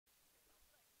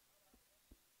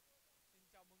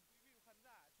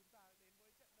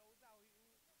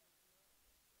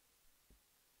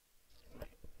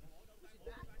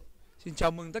Xin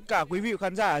chào mừng tất cả quý vị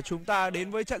khán giả, chúng ta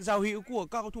đến với trận giao hữu của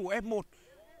các cầu thủ F1.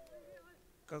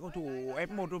 Các cầu thủ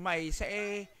F1 hôm nay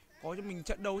sẽ có cho mình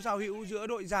trận đấu giao hữu giữa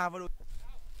đội già và đội...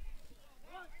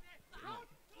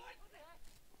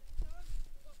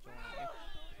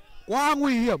 Quá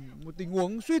nguy hiểm, một tình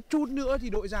huống suýt chút nữa thì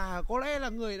đội già có lẽ là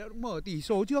người đã mở tỷ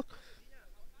số trước.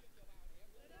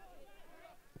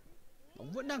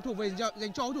 Bóng vẫn đang thuộc về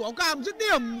dành cho cầu thủ áo cam, dứt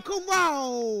điểm không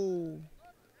vào.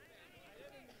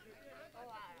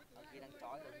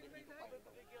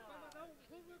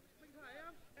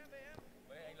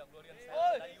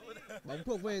 Bóng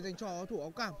thuộc về dành cho cầu thủ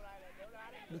áo cam.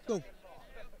 Đức Tùng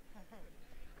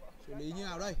xử lý như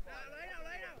nào đây?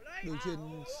 Đường truyền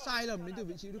sai lầm đến từ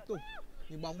vị trí Đức Tùng,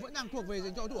 nhưng bóng vẫn đang thuộc về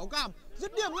dành cho cầu thủ áo cam.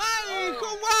 Dứt điểm ngay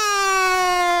không vào.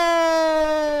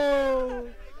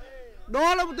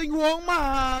 Đó là một tình huống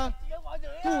mà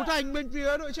thủ thành bên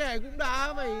phía đội trẻ cũng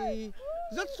đã phải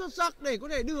rất xuất sắc để có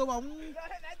thể đưa bóng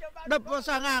đập vào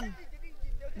xà ngang.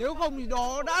 Nếu không thì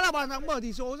đó đã là bàn thắng mở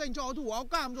tỷ số dành cho cầu thủ áo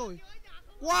cam rồi.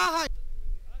 Quá hay.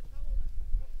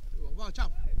 Đưa bóng vào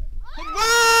trong. Không vào.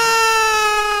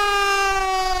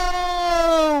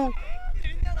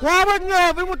 Quá bất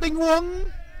ngờ với một tình huống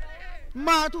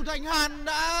mà thủ thành Hàn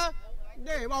đã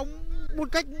để bóng một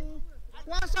cách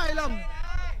quá sai lầm.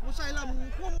 Một sai lầm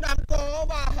không đáng có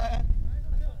và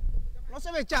nó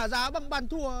sẽ phải trả giá bằng bàn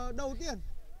thua đầu tiên.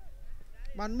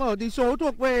 Bàn mở tỷ số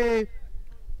thuộc về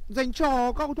dành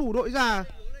cho các cầu thủ đội già.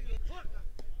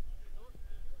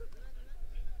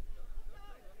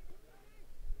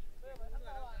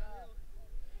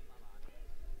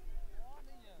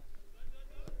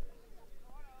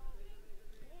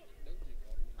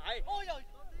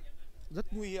 Rất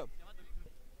nguy hiểm.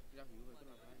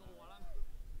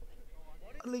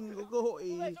 Linh có cơ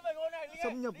hội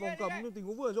xâm nhập vòng cấm trong tình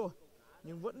huống vừa rồi,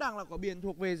 nhưng vẫn đang là quả biên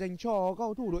thuộc về dành cho các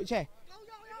cầu thủ đội trẻ.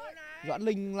 Doãn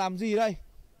Linh làm gì đây?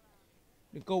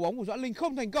 Để cầu bóng của Doãn Linh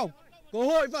không thành công. Cơ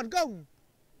hội phản công.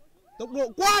 Tốc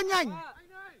độ quá nhanh.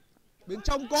 Bên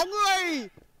trong có người.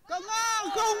 Căng ngang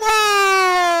không vào.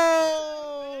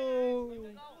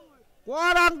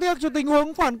 Quá đáng tiếc cho tình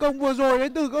huống phản công vừa rồi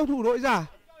đến từ các cầu thủ đội già.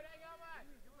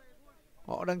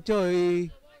 Họ đang chơi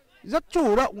rất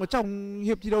chủ động ở trong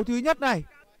hiệp thi đấu thứ nhất này.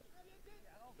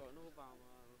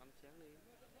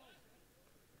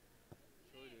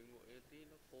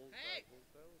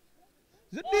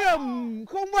 Dứt điểm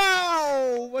không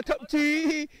vào. Và thậm chí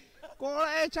có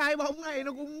lẽ trái bóng này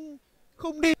nó cũng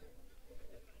không đi.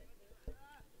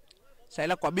 Sẽ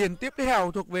là quả biên tiếp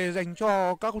theo thuộc về dành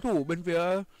cho các cầu thủ bên phía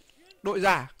đội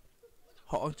già.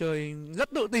 Họ chơi rất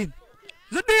tự tin.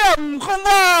 Dứt điểm không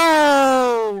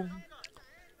vào.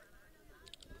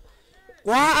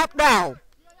 Quá áp đảo.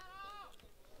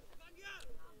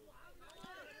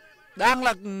 Đang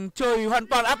là chơi hoàn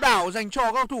toàn áp đảo dành cho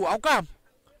các cầu thủ áo cam.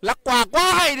 Lắc quả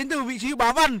quá hay đến từ vị trí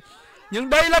Bá Văn. Nhưng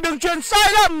đây là đường truyền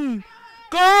sai lầm.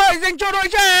 Cơ hội dành cho đội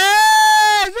trẻ.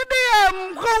 Dứt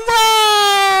điểm không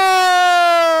vào.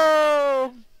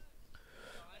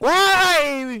 Quá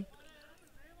hay.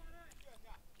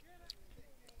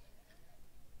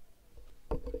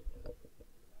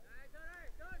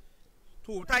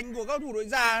 Thủ thành của các cầu thủ đội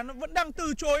già nó vẫn đang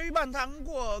từ chối bàn thắng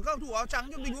của các cầu thủ áo trắng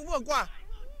trong tình huống vừa qua.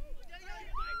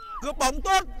 Cướp bóng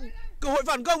tốt, cơ hội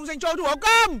phản công dành cho cầu thủ áo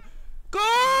cam. Cơ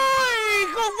hội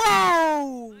không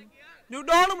vào. Nếu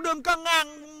đó là một đường căng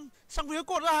ngang sang phía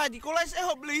cột dài thì có lẽ sẽ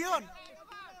hợp lý hơn.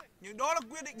 Nhưng đó là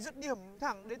quyết định dứt điểm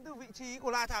thẳng đến từ vị trí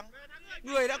của La Thắng,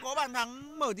 người đã có bàn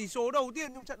thắng mở tỷ số đầu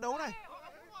tiên trong trận đấu này.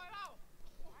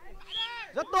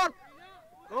 Rất tốt.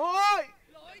 Cơ hội.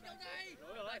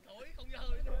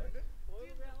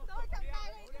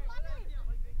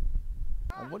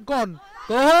 Vẫn còn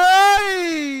cơ hội.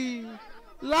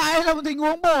 Lại là một tình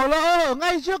huống bỏ lỡ ở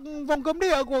ngay trước vòng cấm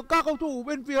địa của các cầu thủ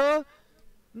bên phía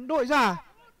đội già.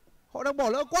 Họ đang bỏ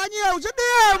lỡ quá nhiều. Dứt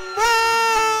điểm.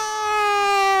 Wow!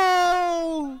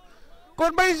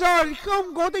 Còn bây giờ thì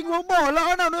không có tình huống bỏ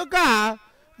lỡ nào nữa cả.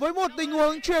 Với một tình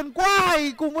huống chuyền quá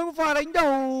hay cùng với một pha đánh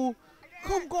đầu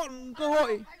không còn cơ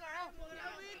hội.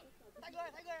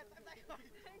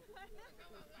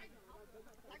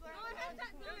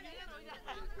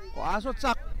 Quá xuất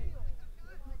sắc.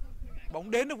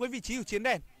 Bóng đến được với vị trí của Chiến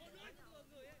Đèn.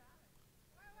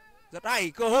 Rất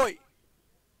hay, cơ hội.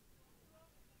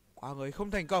 Quá người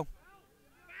không thành công.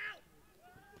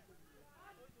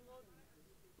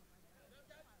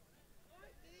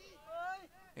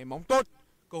 Em bóng tốt.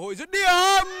 Cơ hội dứt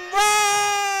điểm. Wow!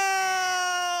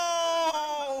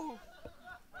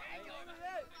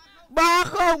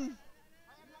 3-0.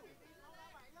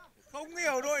 Không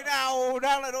hiểu đội nào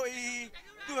đang là đội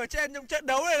cửa trên trong trận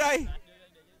đấu này đây.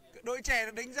 Đội trẻ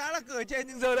được đánh giá là cửa trên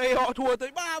nhưng giờ đây họ thua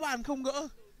tới 3 bàn không gỡ.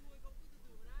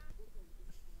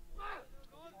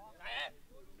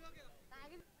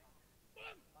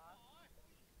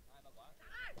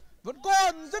 Vẫn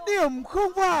còn dứt điểm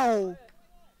không vào.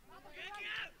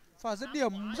 Pha dứt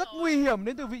điểm rất nguy hiểm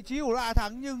đến từ vị trí của Lạ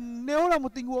Thắng, nhưng nếu là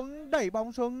một tình huống đẩy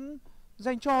bóng xuống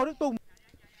dành cho Đức Tùng.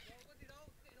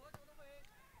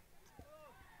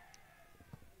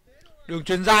 Đường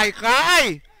chuyền dài khá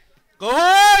hay. Cơ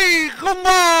hội không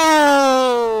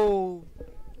vào.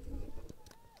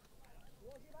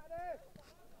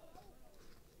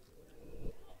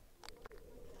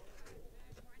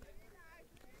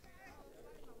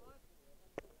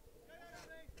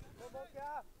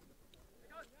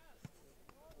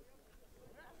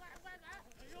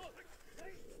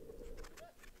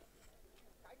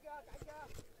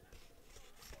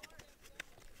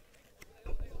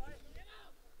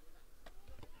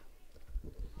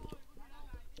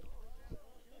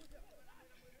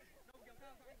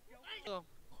 Không,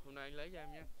 hôm nay anh lấy cho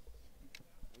em nhé.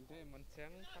 Anh thấy em ăn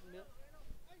sáng cắt nước.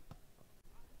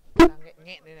 Đang nghẹn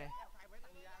nghẹn đây này.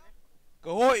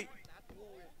 Cơ hội.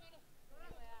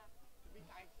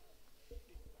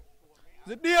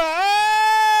 Dứt điểm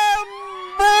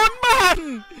 4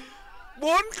 bàn.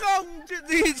 4-0, chuyện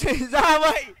gì xảy ra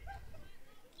vậy?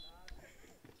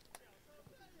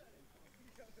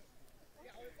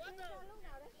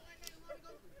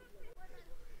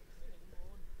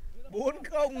 Bốn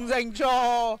không dành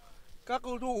cho các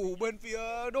cầu thủ bên phía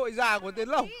đội già của Tiến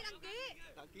Lộc.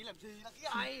 Đăng ký làm gì? Đăng ký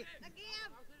ai? Đăng ký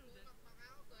em.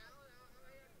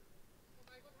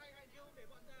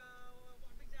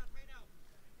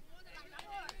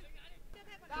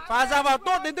 Pha ra vào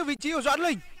tốt đến từ vị trí của Doãn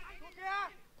Linh.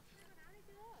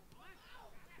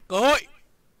 Cơ hội.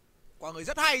 Quả người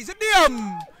rất hay, dứt điểm.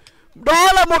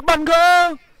 Đó là một bàn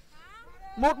gỡ.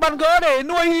 Một bàn gỡ để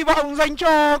nuôi hy vọng dành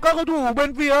cho các cầu thủ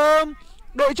bên phía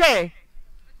đội trẻ.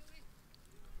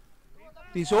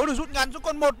 Tỷ số được rút ngắn xuống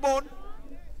còn 1-4.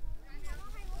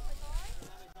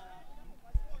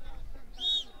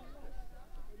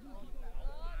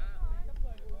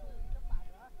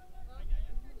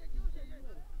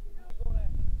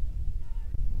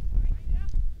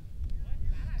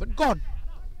 Vẫn còn.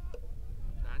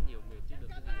 Đá nhiều mệt chứ được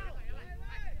cái gì đâu.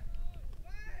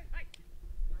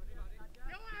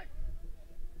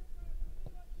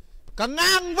 Căng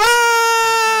ngang vào.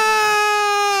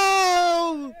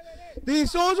 Tỷ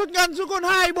số rút ngắn xuống còn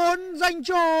 2-4 dành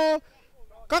cho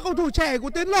các cầu thủ trẻ của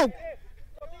Tiến Lộc.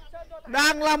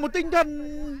 Đang là một tinh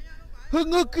thần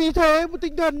hừng hực khí thế, một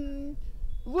tinh thần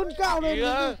vươn cao lên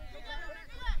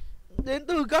đến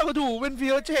từ các cầu thủ bên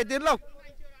phía trẻ Tiến Lộc.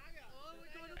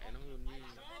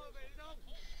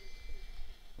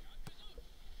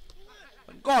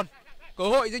 Vẫn còn cơ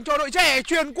hội dành cho đội trẻ,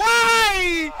 chuyền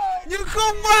quay nhưng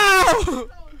không vào.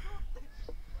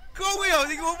 Không hiểu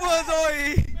tình huống vừa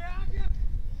rồi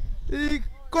thì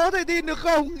có thể tin được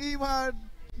không khi mà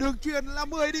đường chuyền là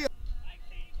 10 điểm.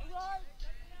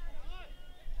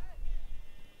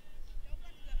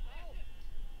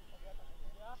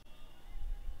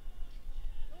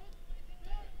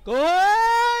 Cơ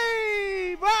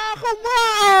hội và không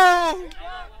vào.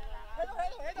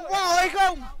 Có vào hay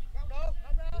không?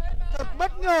 Thật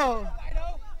bất ngờ.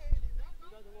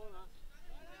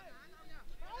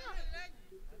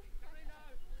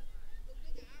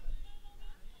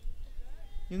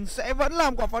 Nhưng sẽ vẫn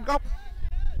làm quả phạt góc.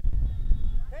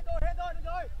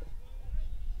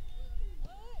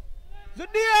 Dứt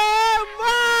điểm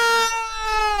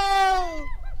vào.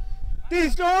 Tỷ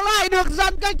số lại được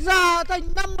giãn cách ra thành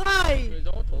 5-2. Người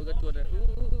gió thổi cái chuột này.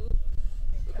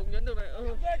 Không nhấn được này.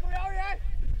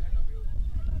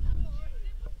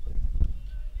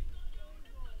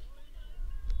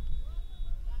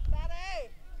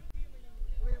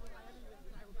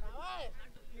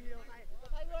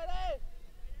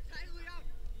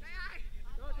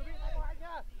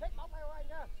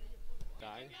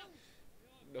 Cái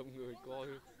đông người coi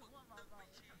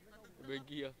bên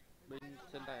kia, bên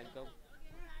sân tài thành công.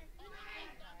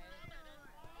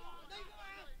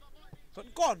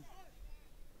 Vẫn còn.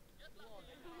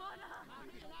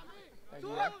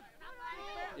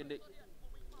 Yên định.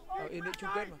 Yên định chung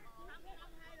kết mà.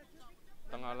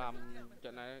 Thằng nào làm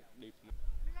trận này đẹp.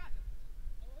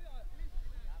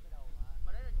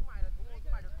 Mà đấy là chúng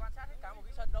mày được quan sát hết cả một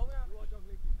cái sân đấu nhá.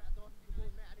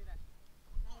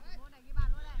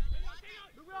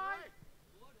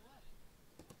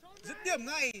 Dứt điểm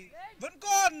ngay. Vẫn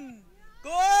còn.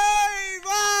 Cối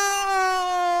vào.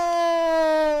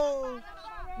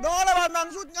 Đó là bàn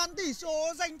thắng rút ngắn tỷ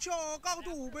số dành cho cao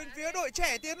thủ bên phía đội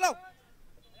trẻ Tiến Lộc.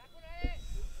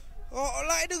 Họ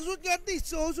lại được rút ngắn tỷ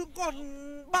số xuống còn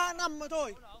 3-5 mà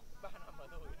thôi.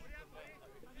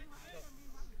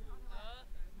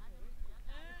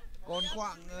 Còn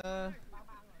khoảng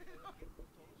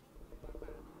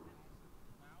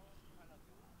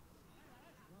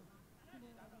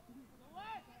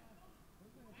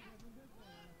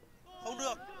không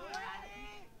được.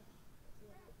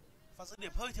 Và dứt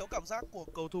điểm hơi thiếu cảm giác của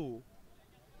cầu thủ.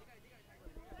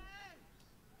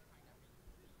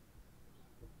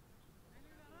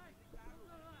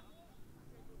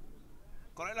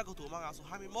 Có lẽ là cầu thủ mang áo số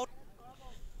 21.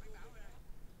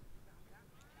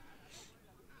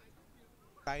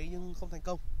 Tay nhưng không thành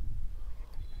công.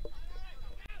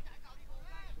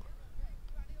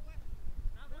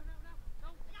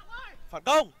 Phản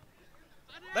công.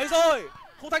 Đây rồi,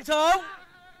 không thành trống.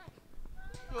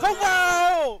 Không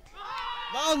vào.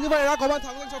 Vâng, như vậy đã có bàn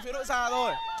thắng dành cho phía đội già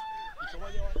rồi. Tỷ số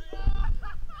bao nhiêu anh?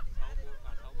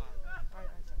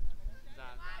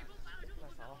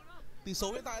 6-1. Tỷ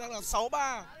số hiện tại đang là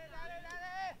 6-3.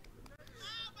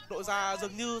 Đội già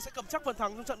dường như sẽ cầm chắc phần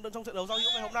thắng trong trận đấu giao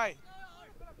hữu ngày hôm nay.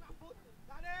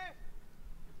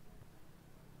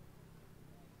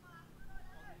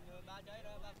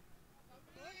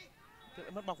 Thế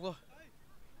lại mất bóng rồi.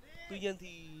 Tuy nhiên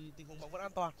thì tình huống bóng vẫn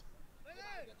an toàn.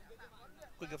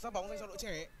 Quyền kiểm soát bóng dành cho đội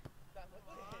trẻ.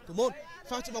 Thủ môn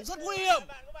pha chuyền bóng rất nguy hiểm.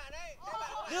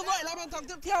 Như vậy là bàn thắng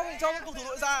tiếp theo dành cho cầu thủ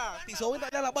đội già. Tỷ số hiện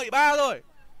tại đang là 7-3 rồi.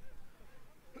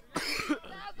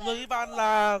 Người ghi bàn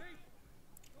là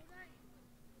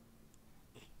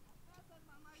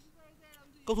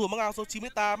cầu thủ mang áo số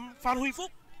 98 Phan Huy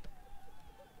Phúc.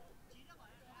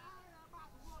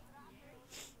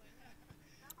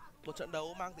 Một trận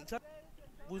đấu mang tính chất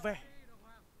vui vẻ.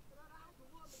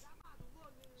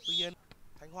 Tuy nhiên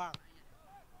Thanh Hoàng,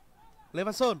 Lê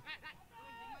Văn Sơn,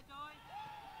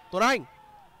 Tuấn Anh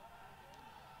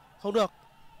không được.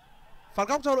 Phạt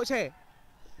góc cho đội trẻ.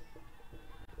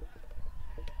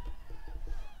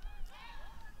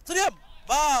 Dứt điểm.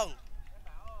 Vâng.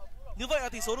 Như vậy là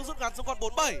tỷ số được rút ngắn xuống còn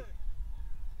 4-7.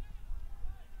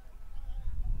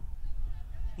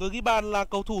 Người ghi bàn là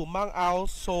cầu thủ mang áo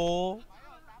số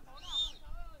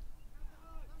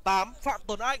 8 Phạm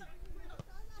Tuấn Anh.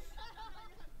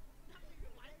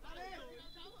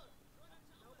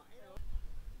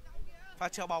 Pha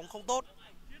treo bóng không tốt.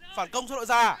 Phản công cho đội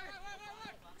già.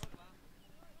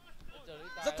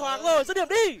 Rất thoáng rồi, dứt điểm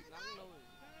đi.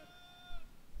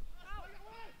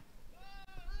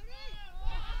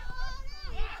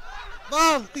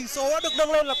 Vâng, tỷ số đã được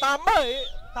nâng lên là 8-7,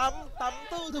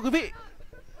 8-4 thưa quý vị.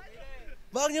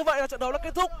 Vâng, như vậy là trận đấu đã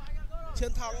kết thúc.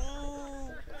 Chiến thắng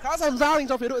khá ròng rao dành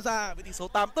cho phía đội già với tỷ số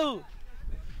 8-4.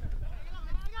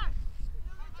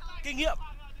 Kinh nghiệm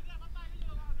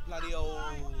là điều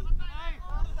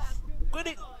quyết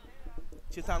định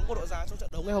chiến thắng của đội già trong trận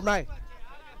đấu ngày hôm nay.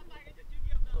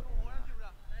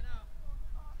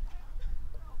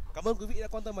 Cảm ơn quý vị đã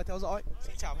quan tâm và theo dõi.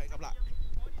 Xin chào và hẹn gặp lại.